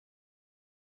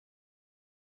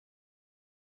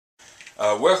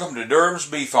Welcome to Durham's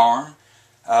Bee Farm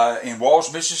in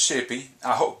Walls, Mississippi.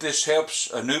 I hope this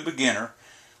helps a new beginner.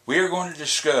 We are going to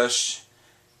discuss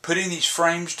putting these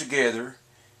frames together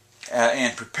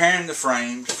and preparing the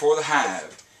frames for the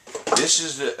hive. This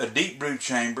is a deep brood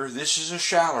chamber. This is a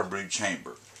shallow brood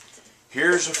chamber.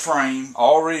 Here's a frame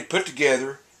already put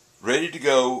together, ready to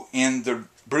go in the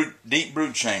deep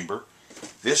brood chamber.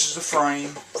 This is the frame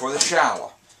for the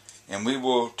shallow. And we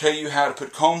will tell you how to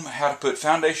put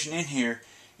foundation in here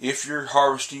if you're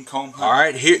harvesting comb. All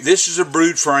right, here this is a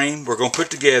brood frame we're going to put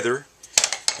together,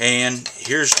 and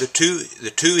here's the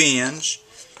two ends.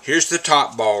 Here's the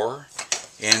top bar,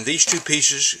 and these two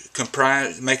pieces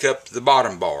make up the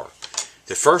bottom bar.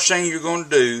 The first thing you're going to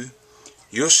do,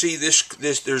 you'll see this.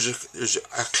 There's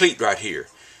a cleat right here.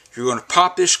 You're going to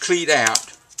pop this cleat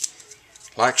out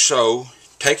like so.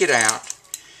 Take it out,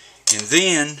 and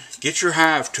then get your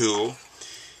hive tool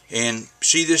and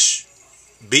see this.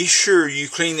 Be sure you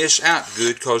clean this out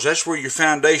good, because that's where your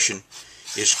foundation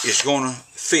is going to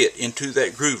fit into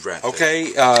that groove right there. Okay,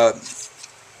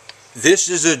 this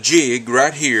is a jig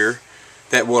right here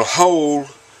that will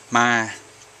hold my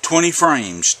 20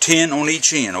 frames, 10 on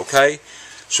each end. Okay,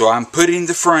 so I'm putting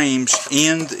the frames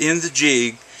in the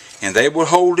jig, and they will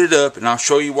hold it up, and I'll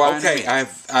show you why. Okay,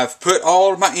 I've put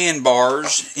all of my end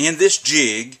bars in this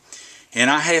jig,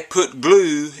 and I have put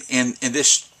glue in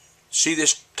this. See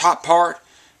this top part?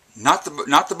 Not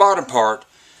the bottom part,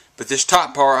 but this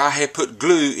top part. I have put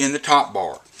glue in the top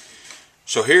bar.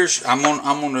 So here's I'm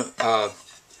gonna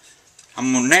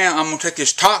take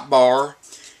this top bar,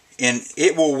 and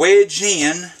it will wedge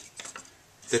in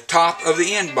the top of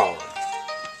the end bar,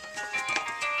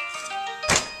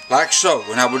 like so.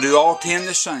 And I will do all 10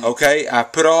 the same. Okay, I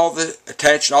put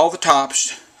attached all the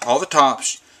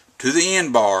tops to the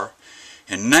end bar,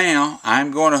 and now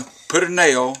I'm going to put a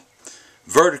nail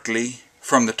vertically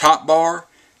from the top bar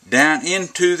down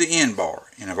into the end bar,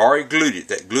 and I've already glued it.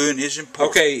 That gluing is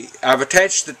important. Okay, I've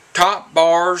attached the top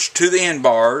bars to the end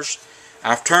bars.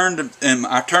 I've turned them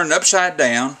upside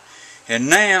down, and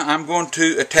now I'm going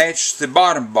to attach the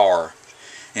bottom bar.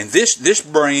 And this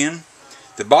brand,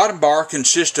 the bottom bar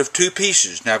consists of two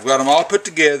pieces. Now I've got them all put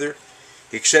together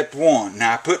except one.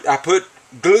 Now I put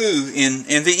glue in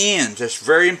the ends. That's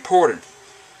very important.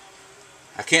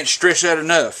 I can't stress that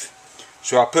enough.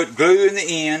 So I put glue in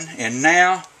the end, and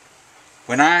now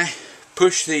when I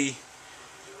push the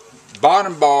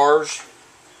bottom bars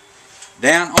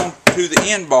down onto the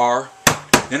end bar,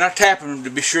 then I tap them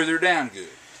to be sure they're down good.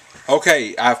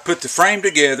 Okay, I've put the frame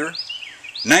together.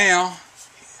 Now,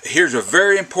 here's a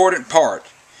very important part.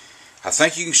 I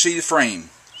think you can see the frame.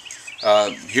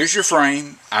 Here's your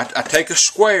frame. I take a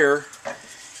square,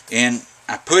 and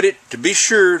I put it to be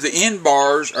sure the end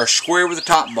bars are square with the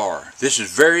top bar. This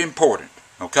is very important.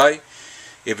 Okay,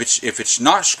 if it's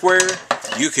not square,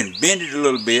 you can bend it a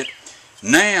little bit.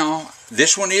 Now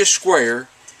this one is square,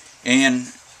 and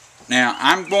now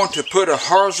I'm going to put a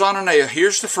horizontal nail.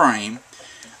 Here's the frame.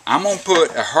 I'm going to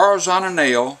put a horizontal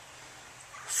nail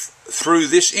through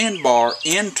this end bar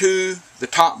into the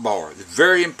top bar. It's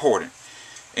very important,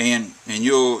 and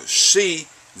you'll see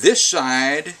this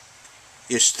side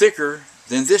is thicker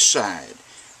than this side,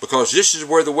 because this is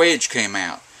where the wedge came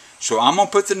out. So I'm going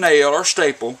to put the nail or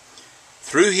staple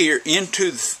through here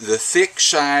into the thick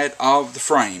side of the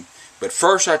frame. But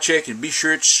first I check and be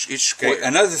sure it's square. Okay,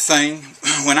 another thing,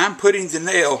 when I'm putting the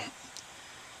nail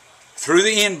through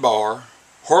the end bar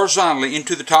horizontally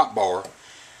into the top bar,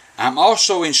 I'm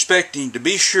also inspecting to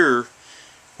be sure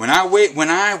when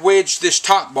I wedge this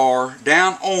top bar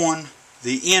down on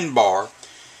the end bar,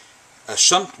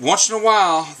 once in a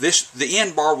while the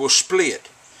end bar will split.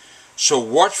 So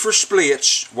watch for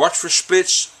splits. Watch for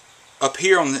splits up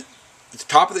here on the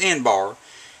top of the end bar,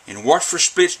 and watch for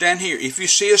splits down here. If you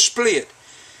see a split,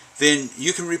 then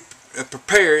you can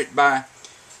prepare it by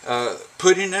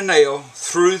putting a nail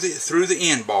through the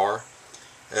end bar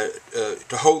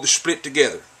to hold the split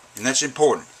together, and that's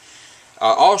important.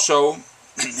 Also,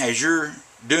 as you're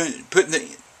putting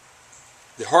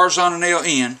the horizontal nail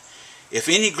in, if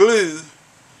any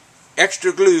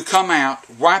extra glue come out,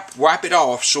 wipe it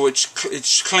off so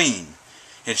it's clean.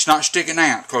 It's not sticking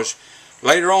out, because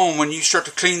later on when you start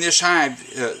to clean this hive,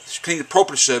 clean the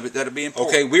propolis of it, that'll be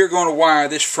important. Okay, we're going to wire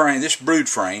this brood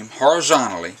frame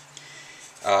horizontally,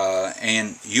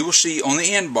 and you will see on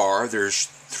the end bar there's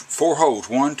 4 holes.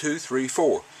 1, 2, 3,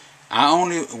 4. I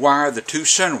only wire the 2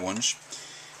 center ones.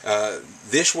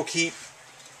 This will keep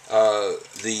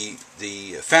the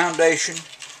foundation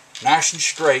nice and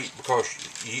straight, because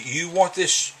you want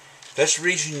this. That's the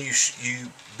reason you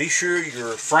be sure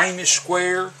your frame is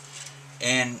square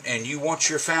and you want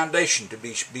your foundation to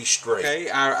be straight. Okay,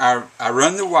 I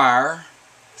run the wire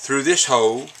through this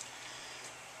hole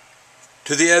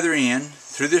to the other end,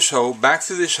 through this hole, back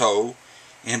through this hole,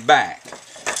 and back.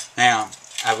 Now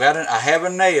I have a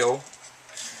nail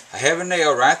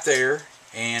right there,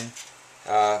 and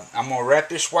I'm going to wrap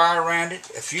this wire around it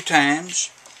a few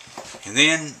times, and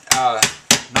then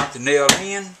knock the nail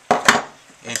in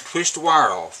and twist the wire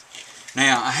off.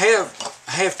 Now I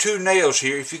have two nails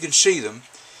here, if you can see them.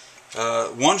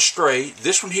 One straight.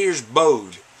 This one here is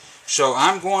bowed, so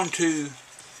I'm going to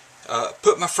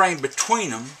put my frame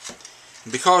between them.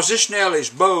 Because this nail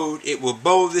is bowed, it will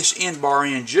bow this end bar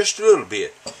in just a little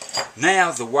bit.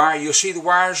 Now the wire, you'll see the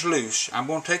wire is loose. I'm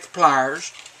going to take the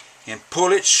pliers and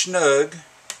pull it snug,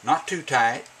 not too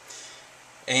tight.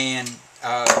 And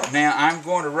now I'm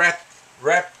going to wrap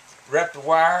the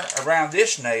wire around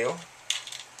this nail.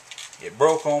 It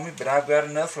broke on me, but I've got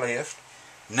enough left.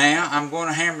 Now I'm going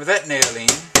to hammer that nail in.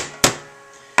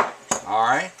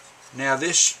 Alright, now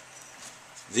this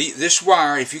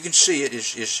wire, if you can see it,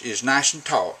 is nice and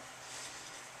taut.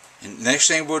 And the next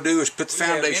thing we'll do is put the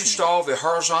foundation. Install the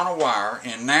horizontal wire,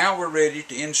 and now we're ready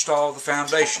to install the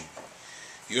foundation.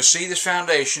 You'll see this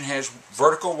foundation has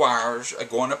vertical wires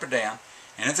going up and down,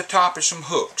 and at the top is some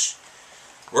hooks.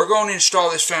 We're going to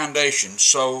install this foundation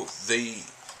so the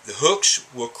hooks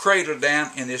will cradle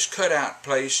down in this cutout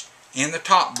place in the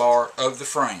top bar of the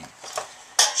frame.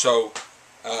 So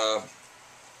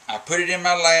I put it in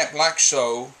my lap like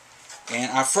so, and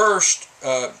I first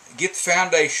get the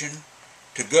foundation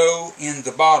to go in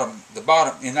the bottom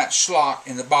in that slot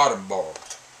in the bottom bar.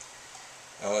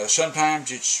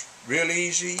 Sometimes it's real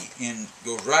easy and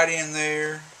goes right in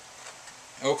there.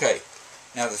 Okay,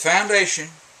 now the foundation,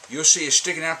 you'll see, is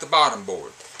sticking out the bottom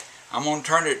board. I'm going to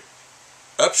turn it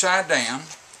upside down,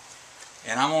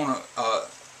 and I'm going to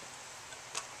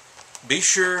be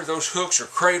sure those hooks are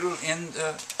cradled in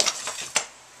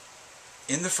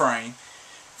the frame.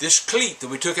 This cleat that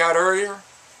we took out earlier,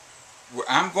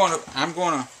 I'm going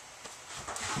to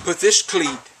put this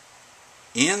cleat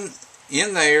in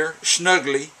there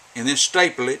snugly, and then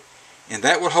staple it, and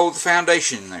that will hold the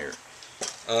foundation in there.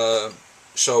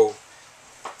 So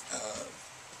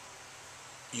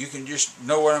you can just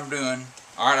know what I'm doing.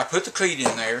 Alright, I put the cleat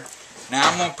in there. Now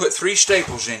I'm going to put 3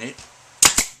 staples in it.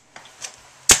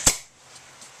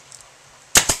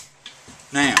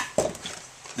 Now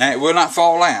it will not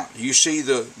fall out. You see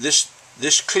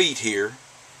this cleat here,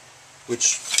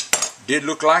 which did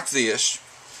look like this,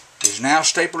 is now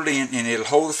stapled in, and it'll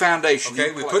hold the foundation.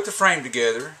 Okay, we put the frame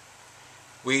together.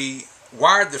 We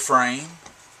wired the frame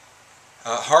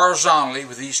horizontally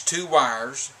with these 2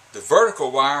 wires. The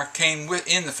vertical wire came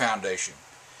within the foundation.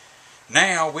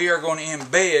 Now we are going to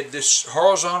embed this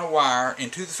horizontal wire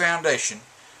into the foundation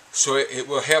so it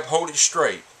will help hold it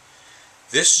straight.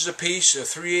 This is a piece of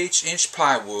 3/8 inch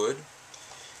plywood,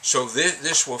 so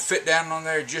this will fit down on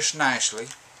there just nicely.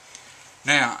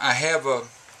 Now I have a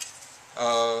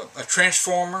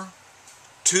transformer,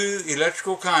 2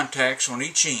 electrical contacts on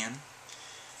each end,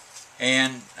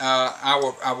 and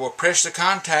I will press the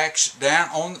contacts down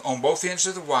on both ends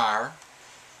of the wire.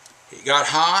 It got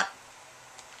hot,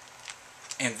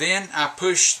 and then I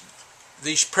push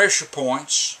these pressure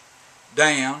points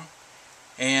down,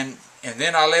 and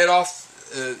then I let off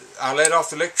the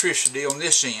electricity on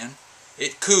this end.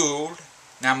 It cooled.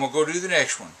 Now I'm going to go do the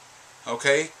next one.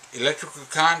 Okay, electrical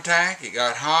contact, it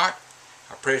got hot.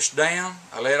 I pressed down,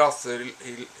 I let off the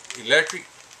electric,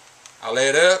 I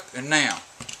let up, and now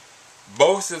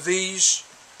both of these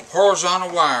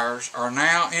horizontal wires are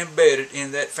now embedded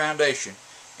in that foundation,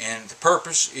 and the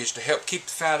purpose is to help keep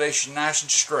the foundation nice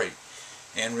and straight.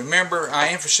 And remember, I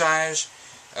emphasize,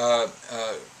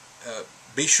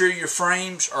 be sure your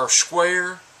frames are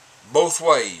square both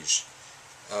ways.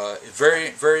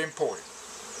 Very, very important.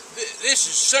 This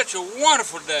is such a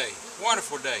wonderful day,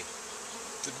 wonderful day.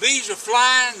 The bees are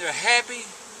flying, they're happy.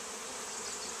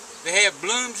 They have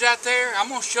blooms out there. I'm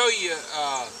going to show you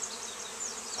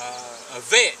a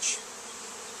vetch.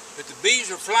 But the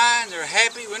bees are flying, they're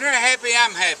happy. When they're happy,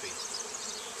 I'm happy.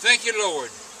 Thank you,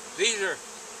 Lord. These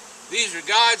are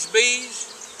God's bees.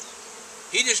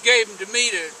 He just gave them to me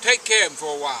to take care of them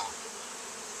for a while.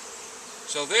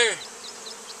 So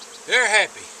they're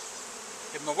happy.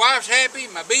 If my wife's happy,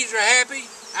 my bees are happy,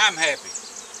 I'm happy.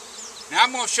 Now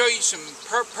I'm going to show you some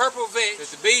purple vetch that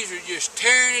the bees are just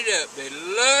tearing it up. They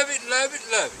love it, love it,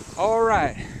 love it. All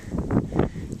right.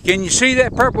 Can you see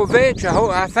that purple vetch?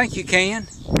 I think you can.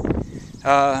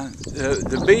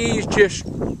 The bees just,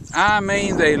 I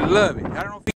mean, they love it. I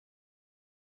don't know if